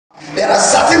there are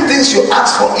certain things you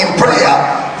ask for in prayer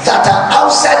that are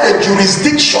outside the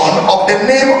jurisdiction of the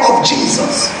name of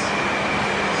Jesus.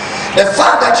 The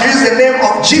fact that you use the name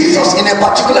of Jesus in a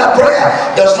particular prayer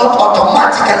does not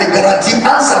automatically guarantee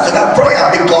answer to that prayer,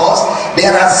 because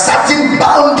there are certain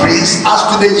boundaries as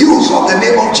to the use of the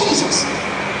name of Jesus.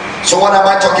 So what am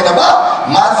I talking about?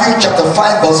 Matthew chapter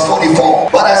 5 verse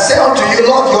 44. But I say unto you,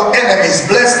 love your enemies,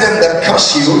 bless them that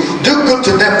curse you, do good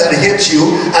to them that hate you,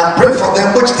 and pray for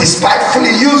them which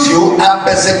despitefully use you and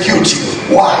persecute you.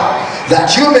 Why?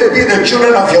 That you may be the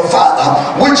children of your Father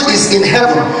which is in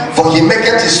heaven. For he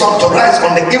maketh his sun to rise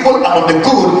on the evil and on the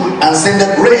good, and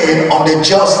sendeth rain on the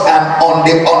just and on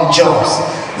the unjust.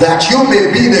 That you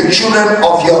may be the children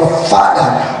of your Father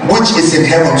which is in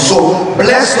heaven. So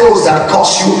bless those that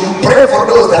curse you, pray for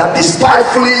those that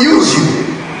despitefully use you.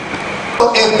 So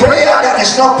a prayer that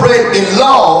is not prayed in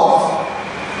love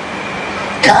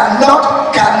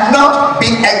cannot be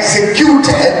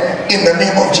executed in the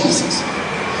name of Jesus.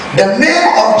 The name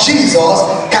of Jesus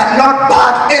cannot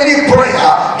back any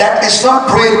prayer that is not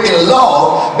prayed in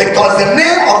love, because the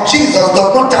name of Jesus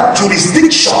does not have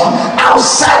jurisdiction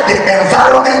outside the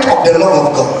environment of the love of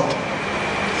God.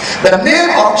 The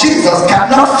name of Jesus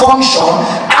cannot function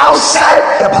outside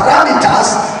the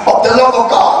parameters of the love of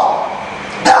God.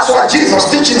 That's why Jesus'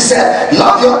 teaching said,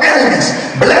 love your enemies,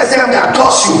 bless them that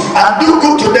curse you, and do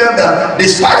good to them that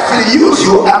despitefully use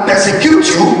you and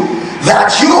persecute you,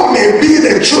 that you may be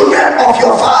the children of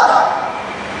your Father.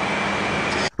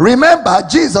 Remember,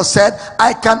 Jesus said,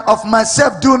 I can of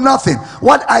myself do nothing.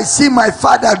 What I see my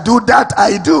Father do, that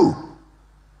I do.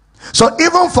 So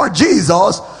even for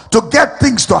Jesus to get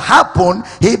things to happen,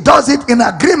 he does it in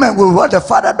agreement with what the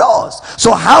Father does.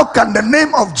 So how can the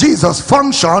name of Jesus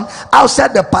function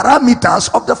outside the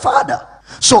parameters of the Father?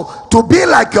 So to be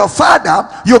like your Father,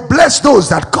 you bless those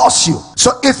that curse you.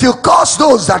 So if you curse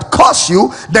those that curse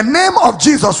you, the name of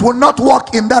Jesus will not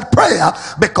work in that prayer,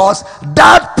 because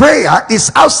that prayer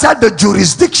is outside the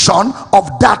jurisdiction of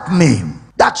that name.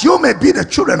 That you may be the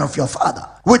children of your Father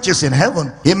which is in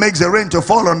heaven. He makes the rain to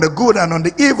fall on the good and on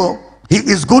the evil. He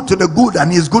is good to the good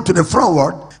and he is good to the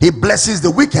froward. He blesses the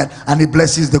wicked and he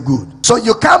blesses the good. So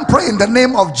you can't pray in the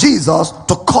name of Jesus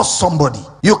to curse somebody.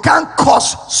 You can't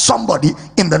curse somebody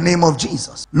in the name of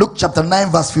Jesus. Luke chapter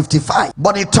 9 verse 55.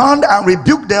 But he turned and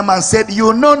rebuked them and said,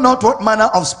 you know not what manner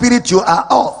of spirit you are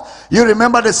of. You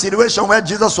remember the situation where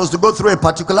Jesus was to go through a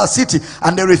particular city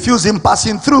and they refused him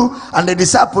passing through, and the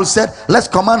disciples said, let's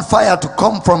command fire to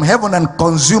come from heaven and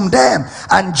consume them.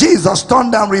 And Jesus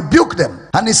turned and rebuked them,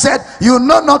 and he said, you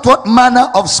know not what manner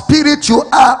of spirit you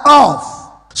are of.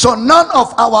 So none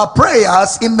of our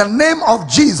prayers in the name of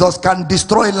Jesus can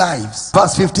destroy lives.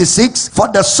 Verse 56, for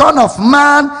the Son of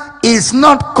Man is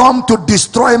not come to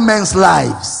destroy men's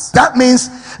lives. That means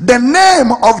the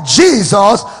name of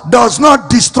Jesus does not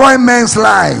destroy men's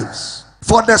lives.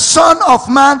 For the Son of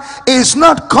Man is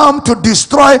not come to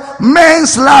destroy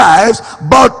men's lives,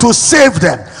 but to save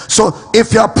them. So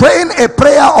if you're praying a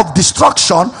prayer of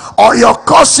destruction or you're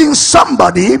cursing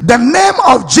somebody, the name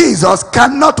of Jesus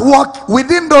cannot work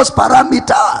within those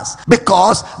parameters,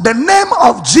 because the name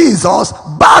of Jesus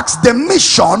backs the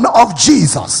mission of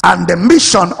Jesus, and the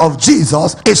mission of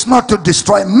Jesus is not to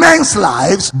destroy men's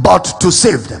lives but to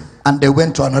save them. And they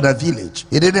went to another village.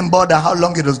 He didn't bother how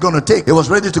long it was going to take. He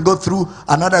was ready to go through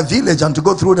another village and to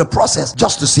go through the process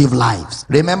just to save lives.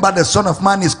 Remember, the Son of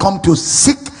Man is come to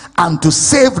seek and to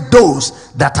save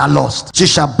those that are lost. She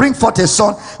shall bring forth a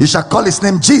son, you shall call his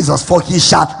name Jesus, for he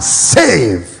shall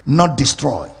save, not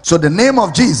destroy. So the name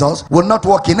of Jesus will not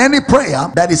work in any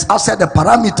prayer that is outside the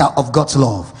parameter of God's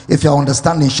love. If you're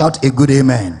understanding, shout a good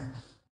amen.